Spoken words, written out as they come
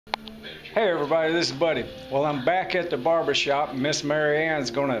Hey everybody, this is Buddy. Well, I'm back at the barber shop. Miss Mary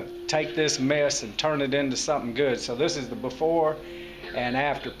Ann's gonna take this mess and turn it into something good. So this is the before and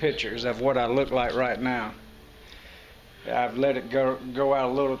after pictures of what I look like right now. I've let it go out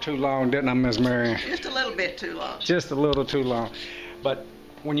a little too long, didn't I, Miss Mary Ann? Just a little bit too long. Just a little too long. But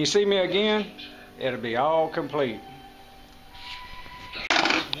when you see me again, it'll be all complete.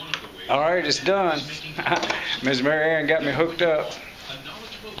 Alright, it's done. Miss Mary Ann got me hooked up.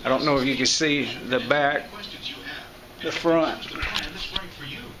 I don't know if you can see the back, the front,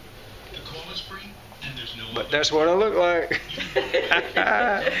 but that's what I look like.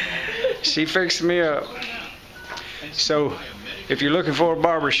 She fixed me up. So if you're looking for a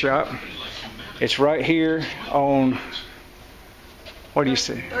barber shop, it's right here on, what do you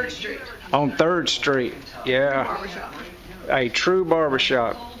say? 3rd Street. On 3rd Street, yeah. A True Barber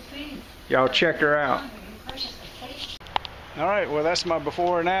Shop. Y'all check her out. Alright, well that's my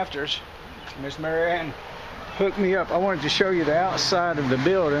before and afters. Miss Mary Ann hooked me up. I wanted to show you the outside of the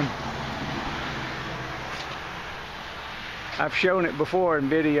building. I've shown it before in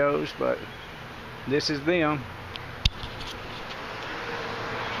videos, but this is them.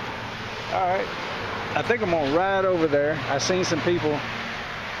 Alright, I think I'm gonna ride over there. I seen some people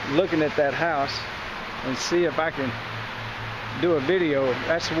looking at that house and see if I can do a video.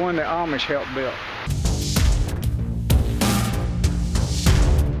 That's the one that Amish helped build.